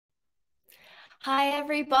Hi,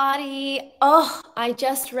 everybody. Oh, I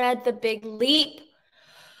just read The Big Leap.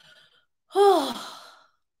 Oh,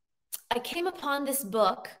 I came upon this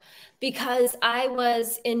book because I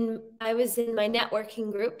was in my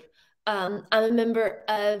networking group. I'm a member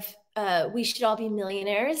of We Should All Be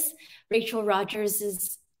Millionaires. Rachel Rogers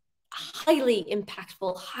is highly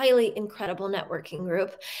impactful, highly incredible networking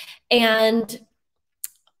group. And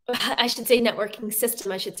I should say networking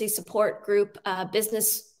system, I should say support group,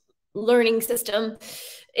 business learning system.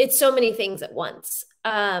 It's so many things at once.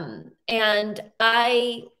 And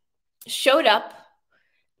I showed up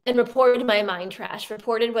and reported my mind trash,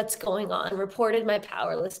 reported what's going on, reported my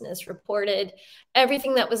powerlessness, reported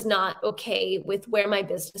everything that was not okay with where my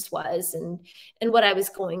business was and what I was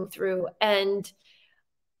going through. And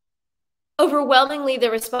overwhelmingly,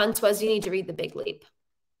 the response was, you need to read The Big Leap.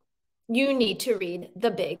 You need to read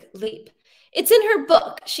The Big Leap. It's in her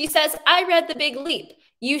book. She says, I read The Big Leap.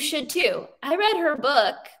 You should too. I read her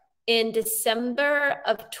book in December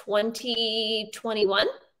of 2021.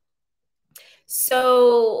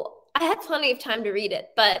 So I had plenty of time to read it,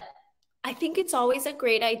 but I think it's always a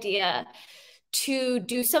great idea to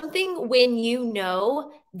do something when you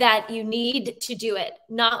know that you need to do it,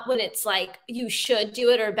 not when it's like you should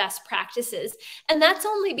do it or best practices. And that's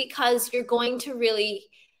only because you're going to really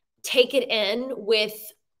take it in with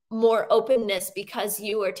more openness because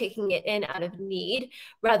you are taking it in out of need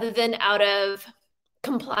rather than out of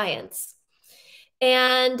compliance.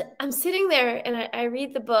 And I'm sitting there and I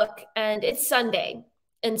read the book, and it's Sunday.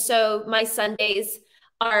 And so my Sundays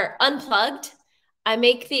are unplugged. I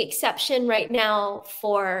make the exception right now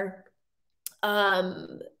for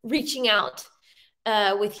reaching out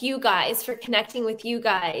with you guys, for connecting with you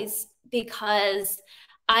guys, because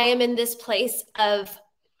I am in this place of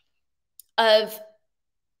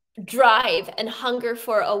drive and hunger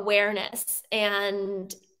for awareness.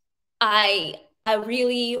 And I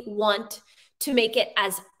really want to make it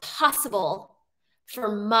as possible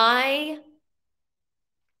for my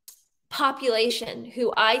population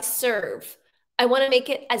who I serve. I want to make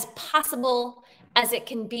it as possible as it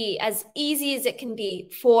can be, as easy as it can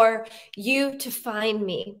be for you to find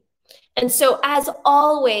me. And so, as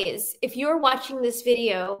always, if you're watching this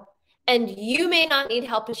video and you may not need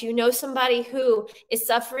help, but you know somebody who is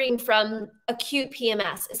suffering from acute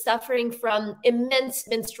PMS, is suffering from immense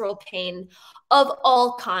menstrual pain of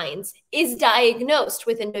all kinds, is diagnosed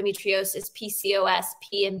with endometriosis, PCOS,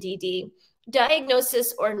 PMDD,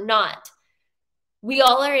 diagnosis or not, we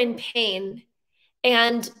all are in pain.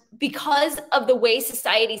 And because of the way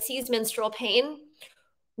society sees menstrual pain,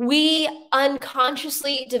 we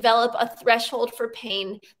unconsciously develop a threshold for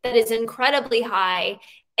pain that is incredibly high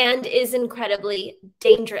and is incredibly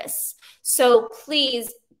dangerous. So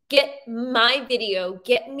please get my video,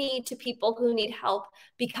 get me to people who need help,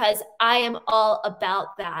 because I am all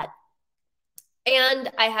about that.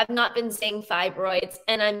 And I have not been saying fibroids,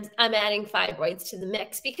 and I'm adding fibroids to the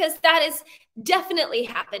mix because that is definitely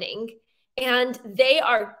happening. And they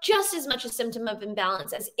are just as much a symptom of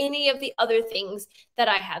imbalance as any of the other things that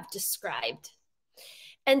I have described.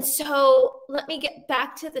 And so let me get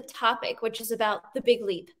back to the topic, which is about the big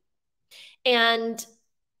leap. And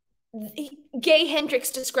Gay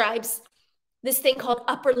Hendricks describes this thing called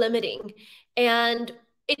upper limiting. And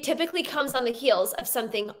it typically comes on the heels of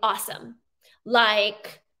something awesome,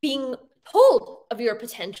 like being told of your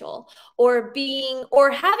potential, or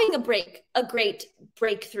having a great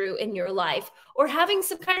breakthrough in your life, or having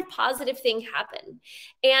some kind of positive thing happen.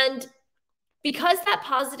 And because that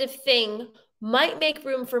positive thing might make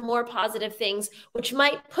room for more positive things, which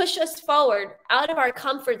might push us forward out of our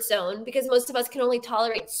comfort zone, because most of us can only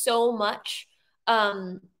tolerate so much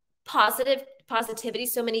positivity,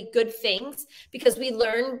 so many good things, because we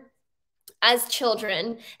learn as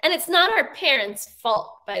children. And it's not our parents'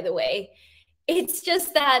 fault, by the way. It's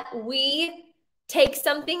just that we take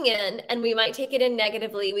something in, and we might take it in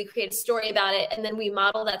negatively. We create a story about it, and then we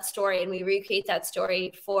model that story and we recreate that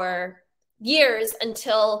story for years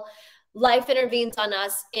until life intervenes on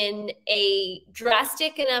us in a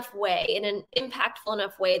drastic enough way, in an impactful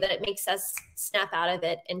enough way, that it makes us snap out of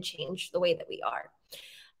it and change the way that we are.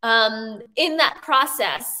 In that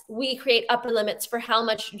process, we create upper limits for how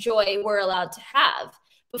much joy we're allowed to have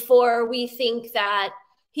before we think that,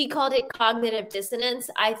 he called it cognitive dissonance.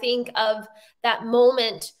 I think of that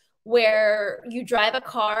moment where you drive a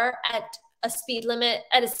car at a speed limit,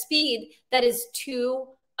 at a speed that is too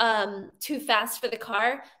fast for the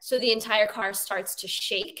car. So the entire car starts to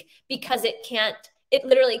shake because it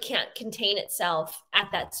literally can't contain itself at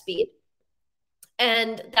that speed.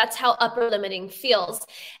 And that's how upper limiting feels.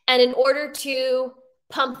 And in order to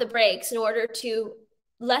pump the brakes, in order to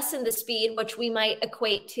lessen the speed, which we might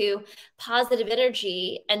equate to positive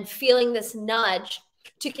energy and feeling this nudge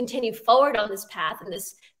to continue forward on this path and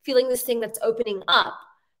this feeling this thing that's opening up,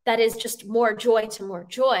 that is just more joy to more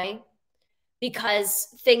joy, because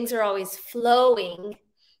things are always flowing,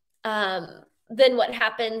 then what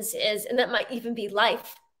happens is, and that might even be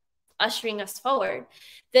life ushering us forward,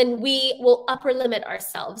 then we will upper limit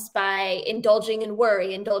ourselves by indulging in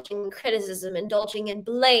worry, indulging in criticism, indulging in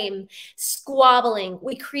blame, squabbling.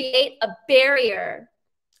 We create a barrier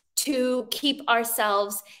to keep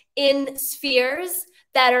ourselves in spheres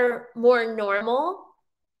that are more normal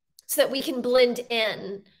so that we can blend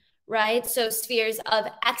in, right? So spheres of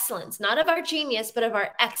excellence, not of our genius, but of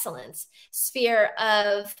our excellence, sphere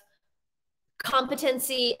of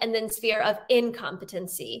competency, and then sphere of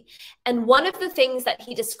incompetency. And one of the things that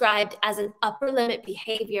he described as an upper limit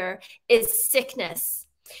behavior is sickness.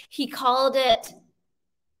 He called it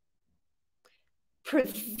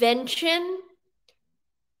prevention.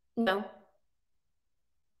 No.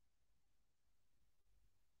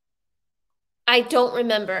 I don't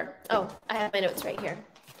remember. Oh, I have my notes right here.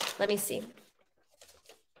 Let me see.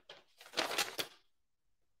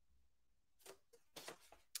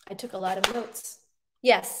 I took a lot of notes.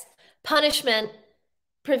 Yes, punishment,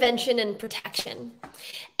 prevention, and protection.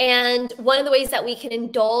 And one of the ways that we can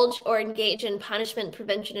indulge or engage in punishment,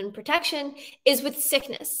 prevention, and protection is with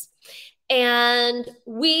sickness. And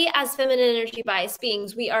we, as feminine energy biased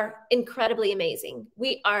beings, we are incredibly amazing.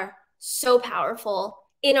 We are so powerful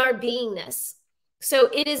in our beingness. So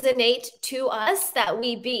it is innate to us that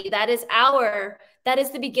we be. That is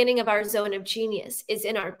the beginning of our zone of genius, is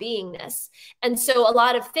in our beingness. And so a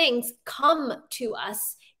lot of things come to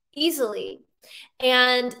us easily.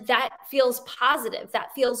 And that feels positive.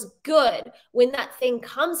 That feels good. When that thing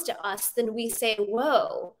comes to us, then we say,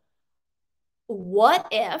 whoa, what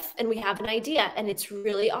if, and we have an idea, and it's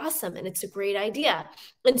really awesome, and it's a great idea.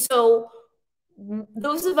 And so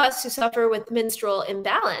those of us who suffer with menstrual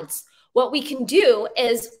imbalance, what we can do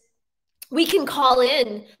is we can call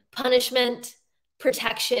in punishment,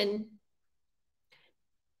 protection,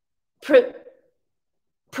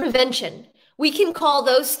 prevention. We can call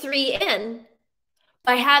those three in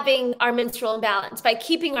by having our menstrual imbalance, by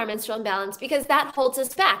keeping our menstrual imbalance, because that holds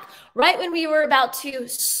us back. Right when we were about to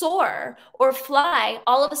soar or fly,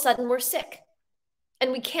 all of a sudden we're sick,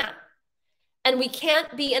 and we can't. And we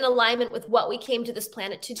can't be in alignment with what we came to this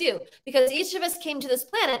planet to do, because each of us came to this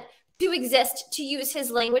planet to exist, to use his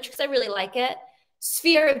language, because I really like it,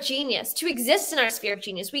 sphere of genius, to exist in our sphere of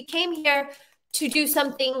genius. We came here to do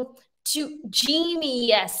something, to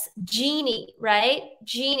genius, genie, right?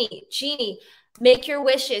 Genie, make your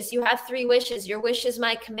wishes. You have 3 wishes. Your wish is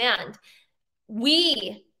my command.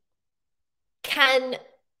 We can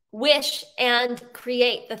wish and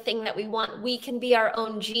create the thing that we want. We can be our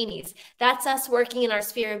own genies. That's us working in our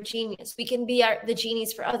sphere of genius. We can be the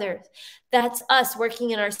genies for others. That's us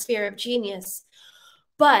working in our sphere of genius.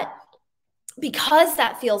 But because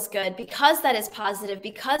that feels good, because that is positive,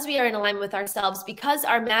 because we are in alignment with ourselves, because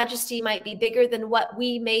our majesty might be bigger than what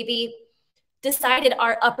we maybe decided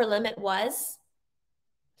our upper limit was,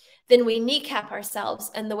 then we kneecap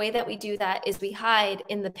ourselves. And the way that we do that is we hide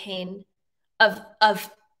in the pain of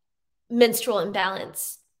menstrual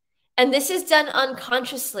imbalance. And this is done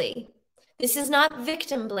unconsciously. This is not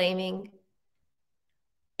victim blaming.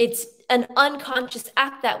 It's an unconscious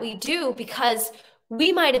act that we do because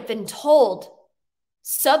we might have been told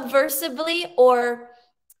subversively or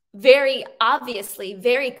very obviously,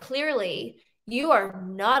 very clearly, you are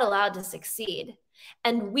not allowed to succeed.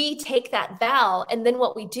 And we take that vow, and then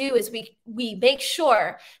what we do is we make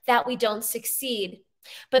sure that we don't succeed.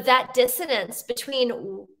 But that dissonance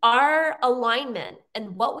between our alignment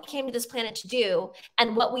and what we came to this planet to do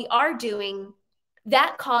and what we are doing,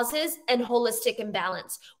 that causes an holistic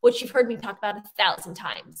imbalance, which you've heard me talk about 1,000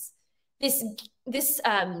 times. This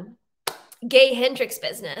gay Hendricks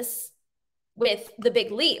business with the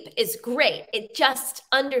big leap is great. It just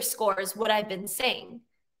underscores what I've been saying.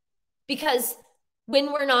 Because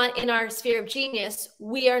when we're not in our sphere of genius,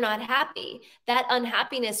 we are not happy. That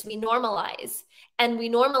unhappiness we normalize. And we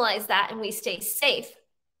normalize that and we stay safe.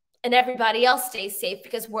 And everybody else stays safe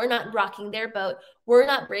because we're not rocking their boat. We're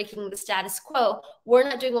not breaking the status quo. We're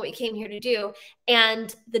not doing what we came here to do.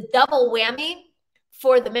 And the double whammy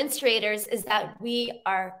for the menstruators is that we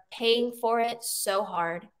are paying for it so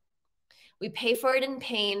hard. We pay for it in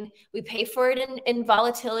pain. We pay for it in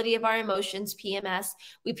volatility of our emotions, PMS.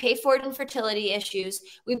 We pay for it in fertility issues.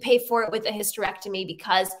 We pay for it with a hysterectomy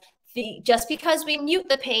because just because we mute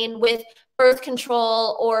the pain with birth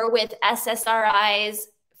control or with SSRIs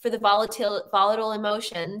for the volatile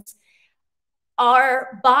emotions,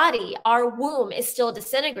 our body, our womb is still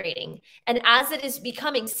disintegrating. And as it is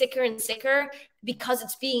becoming sicker and sicker, because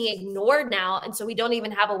it's being ignored now, and so we don't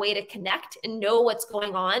even have a way to connect and know what's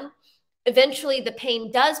going on, eventually the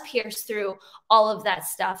pain does pierce through all of that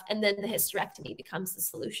stuff, and then the hysterectomy becomes the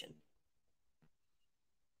solution.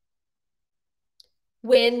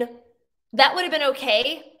 When that would have been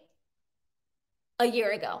okay a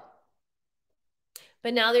year ago,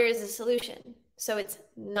 but now there is a solution, so it's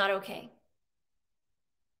not okay.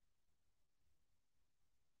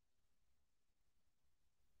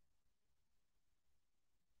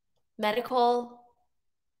 Medical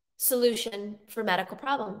solution for medical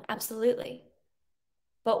problem, absolutely.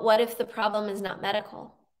 But what if the problem is not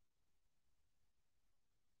medical?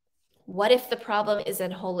 What if the problem is a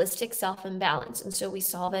holistic self-imbalance? And so we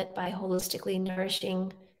solve it by holistically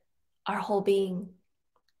nourishing our whole being.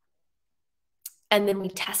 And then we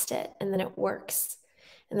test it, and then it works.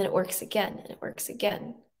 And then it works again, and it works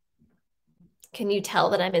again. Can you tell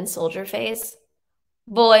that I'm in soldier phase?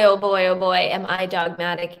 Boy, oh boy, oh boy, am I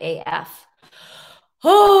dogmatic AF.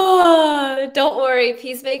 Oh, don't worry.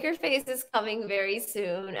 Peacemaker phase is coming very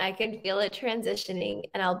soon. I can feel it transitioning,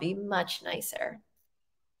 and I'll be much nicer.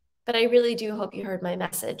 But I really do hope you heard my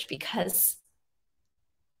message, because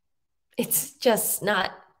it's just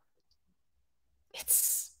not,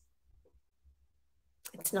 it's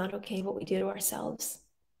not okay what we do to ourselves.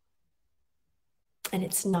 And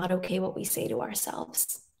it's not okay what we say to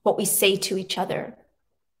ourselves, what we say to each other.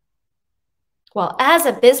 Well, as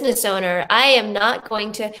a business owner, I am not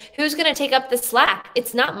going to, who's going to take up the slack?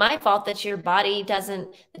 It's not my fault that your body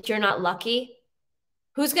doesn't, that you're not lucky.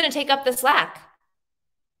 Who's going to take up the slack?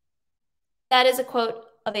 That is a quote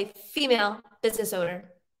of a female business owner.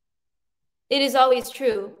 It is always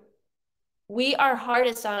true. We are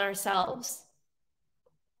hardest on ourselves.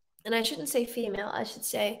 And I shouldn't say female, I should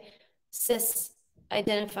say cis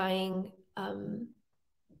identifying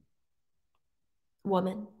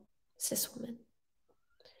woman, cis woman.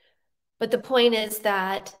 But the point is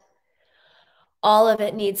that all of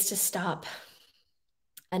it needs to stop.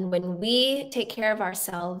 And when we take care of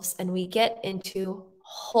ourselves and we get into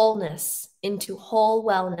wholeness, into whole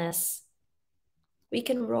wellness, we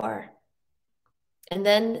can roar. And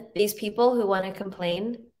then these people who want to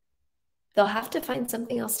complain, they'll have to find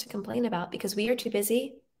something else to complain about, because we are too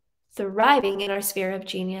busy thriving in our sphere of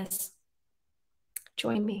genius.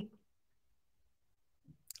 Join me.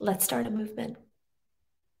 Let's start a movement.